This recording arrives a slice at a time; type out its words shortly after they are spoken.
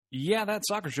Yeah, That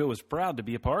Soccer Show is proud to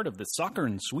be a part of the Soccer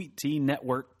and Sweet Tea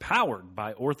Network powered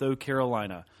by Ortho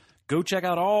Carolina. Go check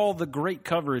out all the great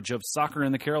coverage of soccer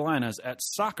in the Carolinas at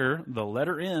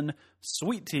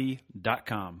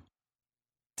soccer.sweettea.com.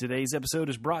 Today's episode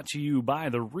is brought to you by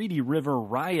the Reedy River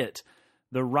Riot.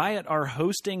 The Riot are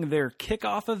hosting their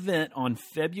kickoff event on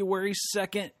February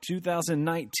 2nd,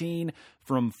 2019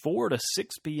 from 4 to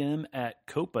 6 p.m. at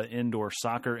Copa Indoor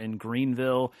Soccer in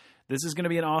Greenville. This is going to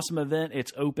be an awesome event.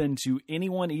 It's open to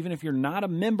anyone, even if you're not a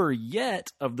member yet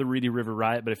of the Reedy River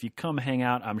Riot. But if you come hang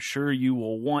out, I'm sure you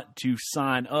will want to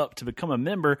sign up to become a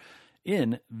member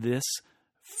in this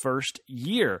first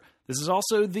year. This is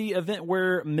also the event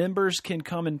where members can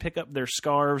come and pick up their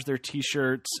scarves, their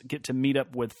t-shirts, get to meet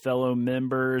up with fellow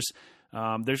members.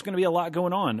 There's going to be a lot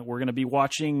going on. We're going to be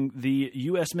watching the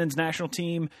U.S. men's national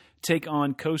team take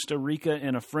on Costa Rica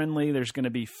in a friendly. There's going to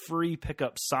be free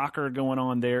pickup soccer going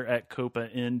on there at Copa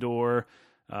Indoor.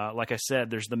 Like I said,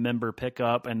 there's the member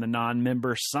pickup and the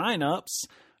non-member sign-ups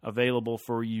available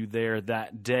for you there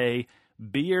that day.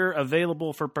 Beer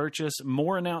available for purchase.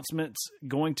 More announcements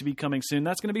going to be coming soon.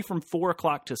 That's going to be from 4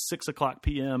 o'clock to 6 o'clock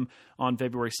p.m. on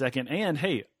February 2nd. And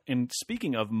hey, and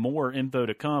speaking of more info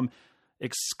to come,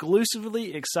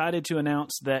 exclusively excited to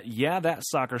announce that, That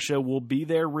Soccer Show will be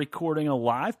there recording a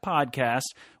live podcast.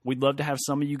 We'd love to have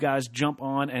some of you guys jump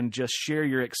on and just share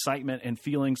your excitement and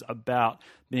feelings about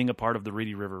being a part of the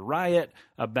Reedy River Riot,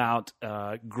 about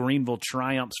Greenville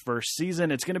Triumph's first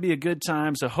season. It's going to be a good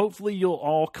time, so hopefully you'll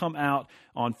all come out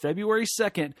on February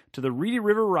 2nd to the Reedy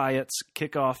River Riot's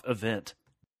kickoff event.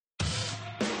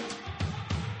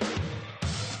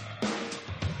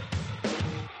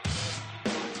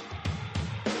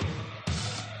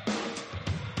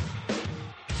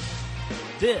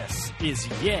 This is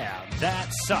That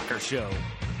Soccer Show,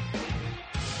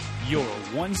 your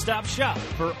one-stop shop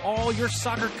for all your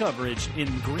soccer coverage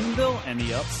in Greenville and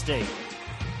the upstate.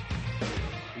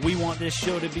 We want this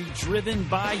show to be driven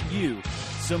by you,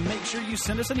 so make sure you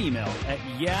send us an email at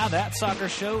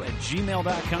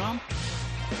thatsoccershow@gmail.com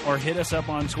or hit us up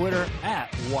on Twitter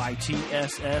at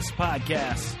YTSS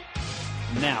Podcast.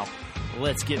 Now,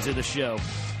 let's get to the show.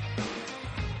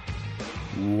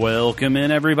 Welcome in,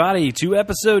 everybody, to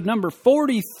episode number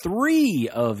 43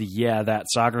 of That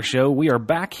Soccer Show. We are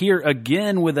back here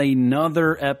again with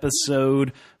another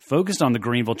episode focused on the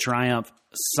Greenville Triumph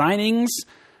signings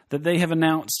that they have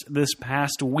announced this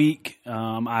past week.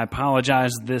 I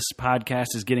apologize, this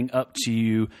podcast is getting up to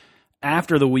you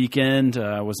after the weekend.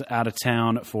 I was out of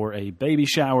town for a baby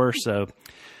shower, so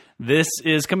this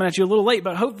is coming at you a little late,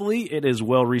 but hopefully it is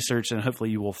well-researched, and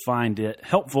hopefully you will find it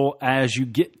helpful as you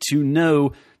get to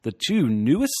know the two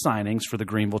newest signings for the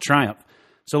Greenville Triumph.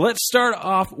 So let's start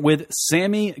off with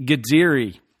Sami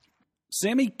Guediri.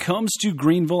 Sami comes to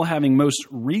Greenville having most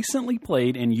recently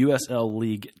played in USL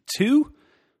League 2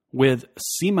 with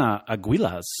Sima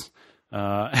Aguilas.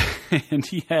 And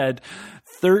he had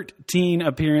 13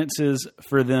 appearances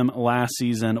for them last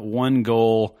season, 1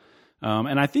 goal.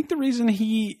 And I think the reason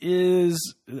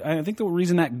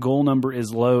that goal number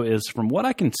is low is, from what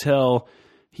I can tell,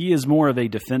 he is more of a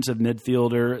defensive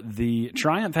midfielder. The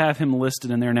Triumph have him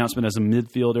listed in their announcement as a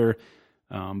midfielder,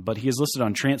 but he is listed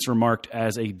on Transfermarkt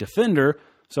as a defender.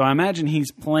 So I imagine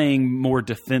he's playing more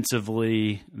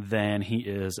defensively than he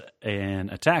is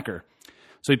an attacker.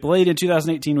 So he played in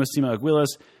 2018 with Sima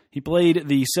Aguilas. He played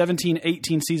the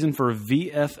 17-18 season for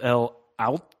VfL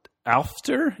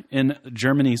Alfter in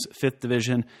Germany's 5th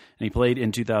division, and he played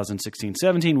in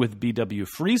 2016-17 with BW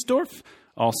Friesdorf,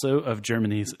 also of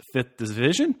Germany's 5th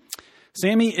division.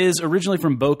 Sami is originally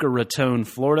from Boca Raton,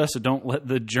 Florida, so don't let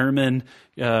the German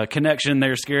connection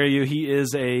there scare you. He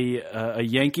is a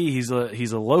Yankee. He's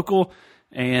a local,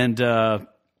 and but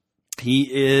he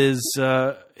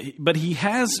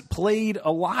has played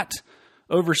a lot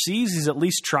overseas. He's at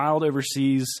least trialed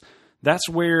overseas. That's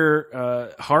where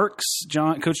Coach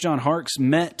John Harkes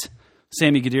met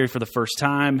Sami Guediri for the first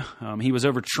time. He was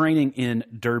over training in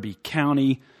Derby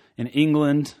County in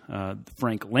England,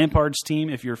 Frank Lampard's team,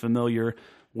 if you're familiar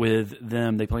with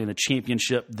them. They play in the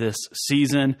championship this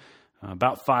season.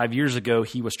 About 5 years ago,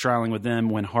 he was trialing with them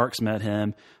when Harkes met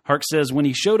him. Harkes says, "When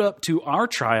he showed up to our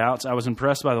tryouts, I was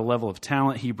impressed by the level of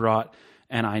talent he brought,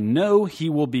 and I know he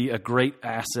will be a great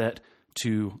asset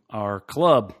to our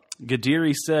club."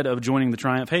 Guediri said of joining the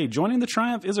Triumph, "Hey, joining the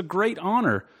Triumph is a great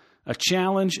honor, a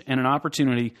challenge, and an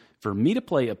opportunity for me to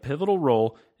play a pivotal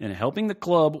role in helping the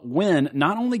club win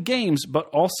not only games, but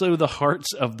also the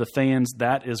hearts of the fans.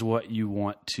 That is what you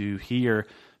want to hear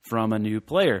from a new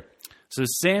player." So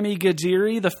Sami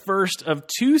Guediri, the first of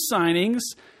 2 signings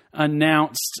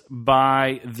announced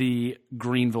by the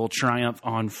Greenville Triumph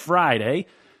on Friday.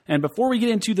 And before we get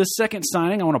into the second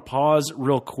signing, I want to pause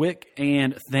real quick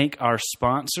and thank our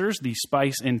sponsors, the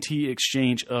Spice and Tea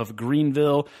Exchange of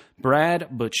Greenville, Brad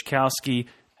Buchkowski,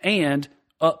 and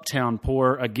Uptown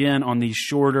Pour. Again, on these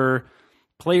shorter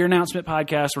player announcement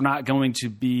podcasts, we're not going to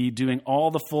be doing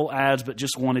all the full ads, but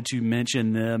just wanted to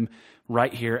mention them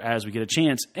right here as we get a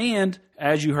chance. And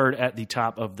as you heard at the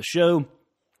top of the show,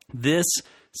 this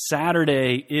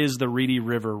Saturday is the Reedy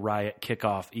River Riot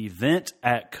kickoff event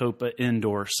at Copa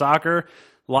Indoor Soccer.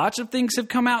 Lots of things have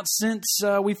come out since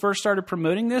we first started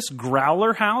promoting this.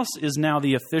 Growler House is now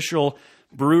the official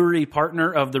brewery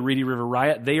partner of the Reedy River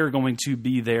Riot. They are going to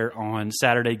be there on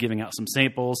Saturday giving out some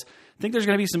samples. I think there's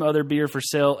going to be some other beer for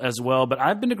sale as well. But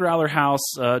I've been to Growler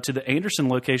House to the Anderson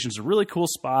location. It's a really cool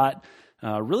spot,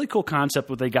 really cool concept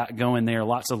what they got going there.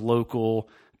 Lots of local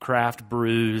craft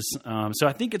brews. So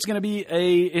I think it's going to be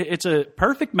it's a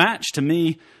perfect match to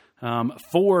me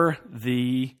for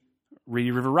the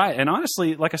Reedy River Riot. And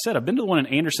honestly, like I said, I've been to the one in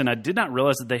Anderson. I did not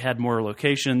realize that they had more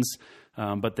locations,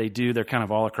 but they do. They're kind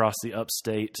of all across the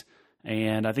upstate.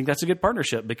 And I think that's a good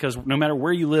partnership because no matter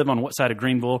where you live on what side of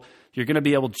Greenville, you're going to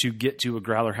be able to get to a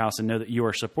Growler House and know that you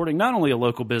are supporting not only a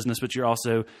local business, but you're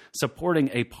also supporting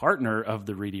a partner of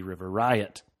the Reedy River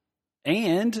Riot.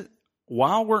 And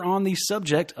while we're on the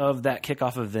subject of that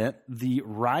kickoff event, the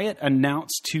Riot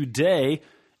announced today,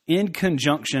 in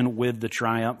conjunction with the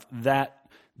Triumph, that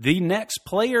the next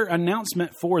player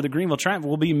announcement for the Greenville Triumph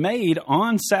will be made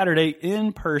on Saturday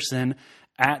in person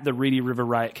at the Reedy River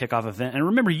Riot kickoff event. And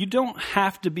remember, you don't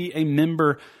have to be a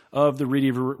member of the Reedy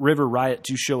River Riot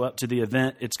to show up to the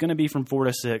event. It's going to be from 4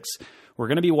 to 6. We're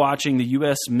going to be watching the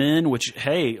U.S. men, which,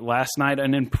 hey, last night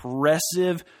an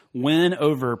impressive win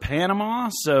over Panama.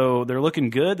 So they're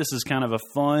looking good. This is kind of a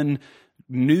fun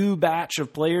new batch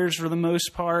of players for the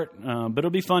most part. But it'll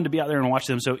be fun to be out there and watch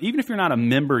them. So even if you're not a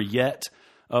member yet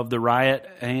of the Riot,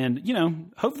 and,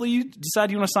 hopefully you decide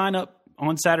you want to sign up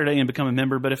on Saturday and become a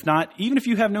member. But if not, even if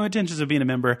you have no intentions of being a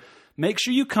member, make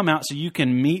sure you come out so you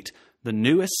can meet the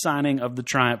newest signing of the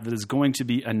Triumph that is going to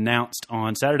be announced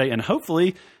on Saturday. And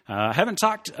hopefully, I haven't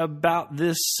talked about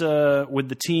this with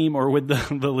the team or with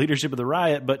the leadership of the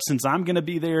Riot, but since I'm going to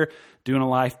be there doing a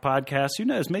live podcast, who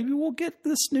knows, maybe we'll get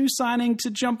this new signing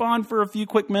to jump on for a few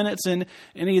quick minutes, and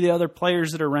any of the other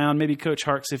players that are around, maybe Coach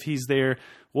Harks if he's there.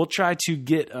 We'll try to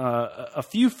get a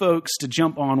few folks to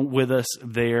jump on with us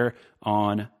there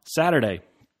on Saturday.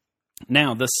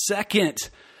 Now, the second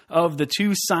of the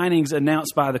two signings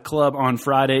announced by the club on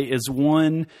Friday is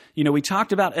one, we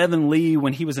talked about Evan Lee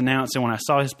when he was announced, and when I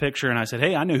saw his picture and I said,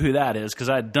 hey, I know who that is because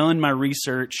I had done my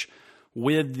research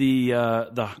with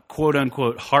the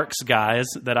quote-unquote Harks guys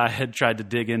that I had tried to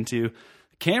dig into.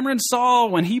 Cameron Saul,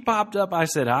 when he popped up, I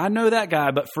said, I know that guy,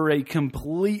 but for a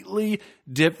completely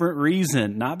different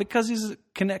reason. Not because he's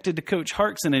connected to Coach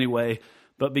Harks in any way,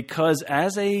 but because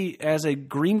as a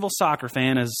Greenville soccer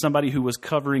fan, as somebody who was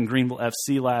covering Greenville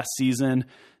FC last season,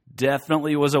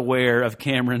 definitely was aware of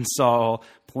Cameron Saul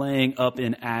playing up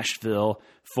in Asheville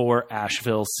for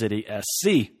Asheville City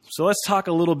SC. So let's talk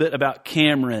a little bit about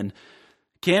Cameron.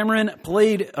 Cameron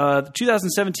played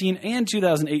 2017 and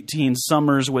 2018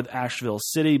 summers with Asheville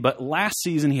City, but last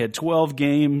season he had 12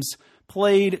 games,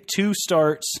 played 2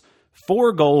 starts,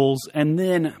 4 goals, and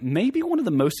then maybe one of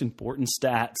the most important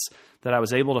stats that I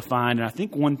was able to find, and I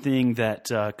think one thing that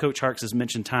Coach Harks has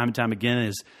mentioned time and time again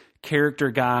is character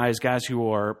guys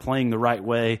who are playing the right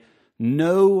way.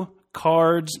 No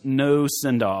cards, no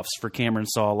send-offs for Cameron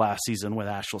Saul last season with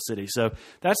Asheville City. So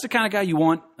that's the kind of guy you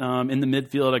want in the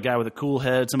midfield, a guy with a cool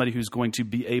head, somebody who's going to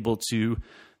be able to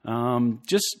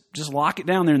just lock it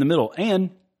down there in the middle. And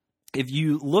if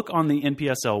you look on the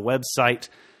NPSL website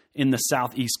in the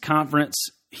Southeast Conference,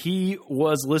 he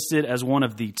was listed as one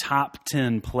of the top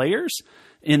 10 players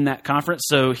in that conference.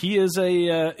 So he is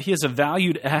a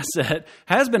valued asset,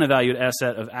 has been a valued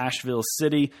asset of Asheville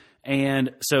City.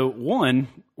 And so, one,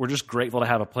 we're just grateful to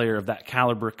have a player of that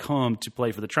caliber come to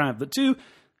play for the Triumph. But two,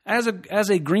 as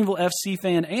a Greenville FC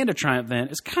fan and a Triumph fan,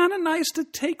 it's kind of nice to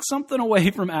take something away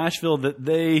from Asheville that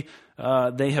they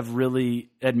have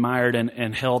really admired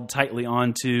and held tightly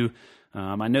onto.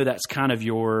 I know that's kind of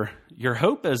your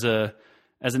hope as an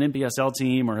NPSL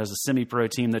team or as a semi-pro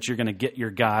team, that you're going to get your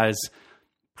guys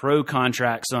pro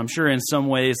contracts. So I'm sure in some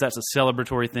ways that's a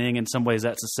celebratory thing. In some ways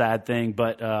that's a sad thing.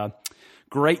 But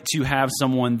great to have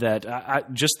someone that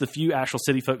just the few Asheville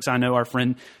City folks I know, our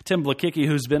friend Tim Blakicki,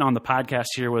 who's been on the podcast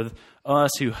here with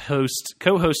us, who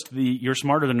co-hosts the You're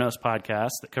Smarter Than Us podcast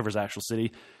that covers Asheville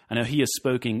City. I know he has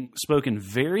spoken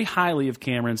very highly of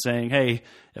Cameron, saying, hey,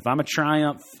 if I'm a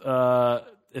Triumph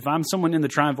if I'm someone in the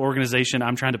Triumph organization,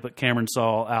 I'm trying to put Cameron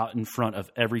Saul out in front of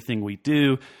everything we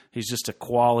do. He's just a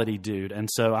quality dude. And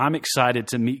so I'm excited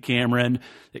to meet Cameron,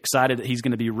 excited that he's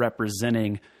going to be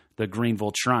representing the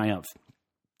Greenville Triumph.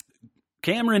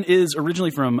 Cameron is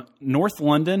originally from North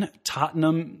London,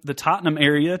 the Tottenham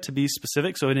area to be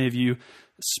specific. So any of you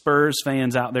Spurs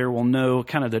fans out there will know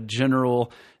kind of the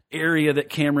general area that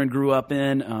Cameron grew up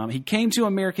in. He came to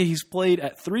America. He's played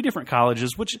at 3 different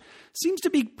colleges, which seems to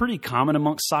be pretty common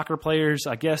amongst soccer players.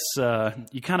 I guess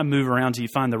you kind of move around till you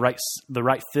find the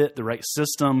right fit, the right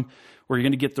system, where you're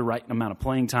going to get the right amount of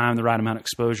playing time, the right amount of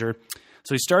exposure.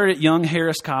 So he started at Young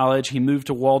Harris College. He moved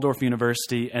to Waldorf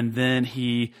University, and then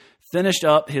he finished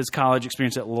up his college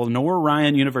experience at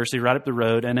Lenoir-Rhyne University right up the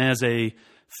road. And as a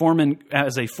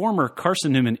former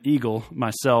Carson Newman Eagle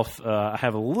myself, I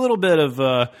have a little bit of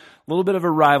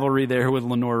a rivalry there with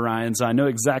Lenoir-Rhyne, so I know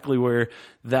exactly where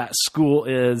that school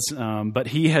is. But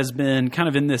he has been kind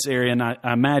of in this area, and I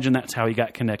imagine that's how he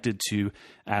got connected to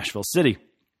Asheville City.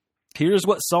 Here's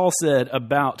what Saul said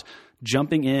about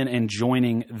jumping in and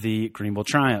joining the Greenville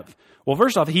Triumph. Well,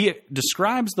 first off, he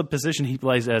describes the position he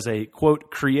plays as a,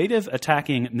 quote, creative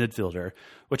attacking midfielder,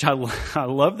 which I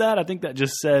love that. I think that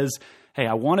just says, hey,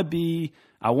 I want to be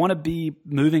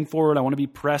moving forward. I want to be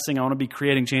pressing. I want to be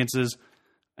creating chances,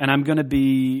 and I'm going to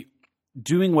be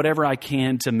doing whatever I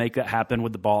can to make that happen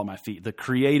with the ball at my feet. The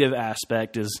creative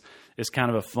aspect is kind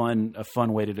of a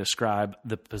fun way to describe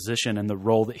the position and the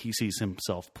role that he sees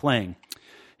himself playing.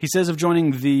 He says of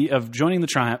joining the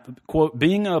Triumph, quote,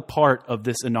 being a part of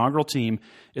this inaugural team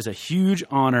is a huge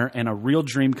honor and a real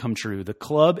dream come true. The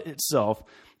club itself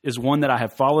is one that I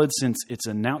have followed since its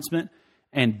announcement,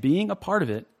 and being a part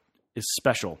of it is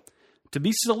special. To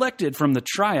be selected from the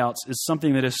tryouts is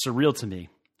something that is surreal to me.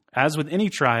 As with any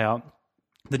tryout,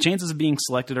 the chances of being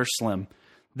selected are slim.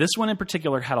 This one in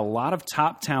particular had a lot of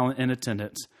top talent in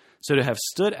attendance, so to have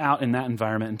stood out in that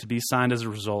environment and to be signed as a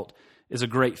result is a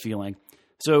great feeling.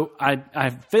 So I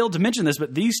failed to mention this,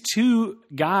 but these 2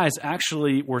 guys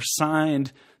actually were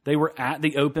signed. They were at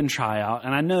the open tryout,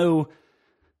 and I know,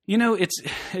 it's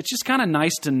just kind of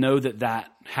nice to know that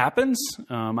happens.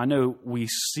 I know we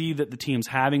see that the team's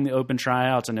having the open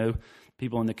tryouts. I know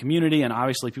people in the community, and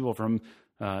obviously people from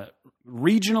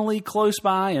regionally close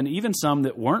by, and even some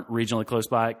that weren't regionally close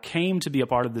by, came to be a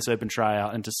part of this open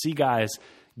tryout, and to see guys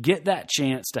get that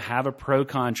chance to have a pro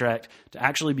contract, to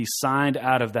actually be signed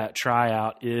out of that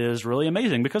tryout is really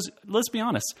amazing. Because let's be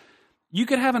honest, you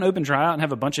could have an open tryout and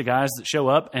have a bunch of guys that show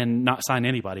up and not sign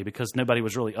anybody because nobody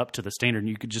was really up to the standard. And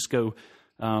you could just go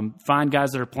find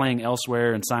guys that are playing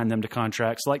elsewhere and sign them to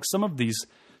contracts like some of the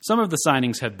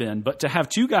signings have been. But to have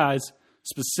 2 guys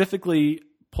specifically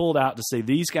pulled out to say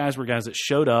these guys were guys that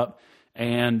showed up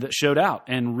and that showed out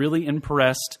and really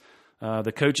impressed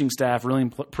the coaching staff, really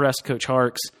impressed Coach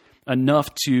Harkes enough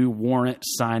to warrant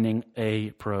signing a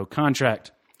pro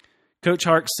contract. Coach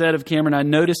Harkes said of Cameron, I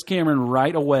noticed Cameron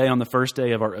right away on the first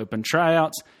day of our open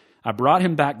tryouts. I brought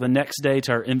him back the next day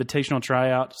to our invitational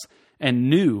tryouts and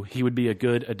knew he would be a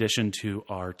good addition to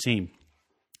our team.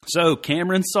 So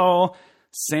Cameron Saul,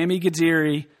 Sammy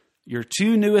Gadiri, your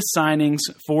 2 newest signings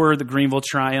for the Greenville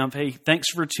Triumph. Hey,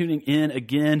 thanks for tuning in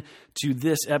again to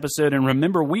this episode. And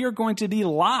remember, we are going to be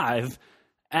live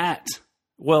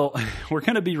we're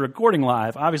going to be recording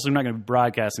live. Obviously, we're not going to be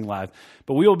broadcasting live,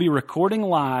 but we will be recording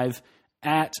live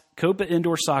at Copa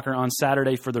Indoor Soccer on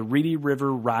Saturday for the Reedy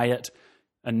River Riot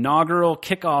inaugural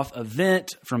kickoff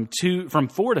event from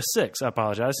 4 to 6. I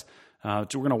apologize. We're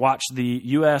going to watch the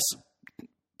U.S.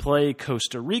 play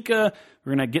Costa Rica.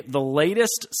 We're going to get the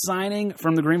latest signing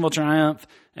from the Greenville Triumph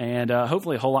and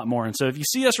hopefully a whole lot more. And so if you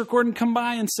see us recording, come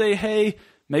by and say, hey,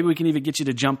 maybe we can even get you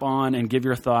to jump on and give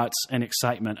your thoughts and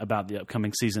excitement about the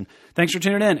upcoming season. Thanks for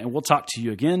tuning in, and we'll talk to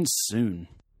you again soon.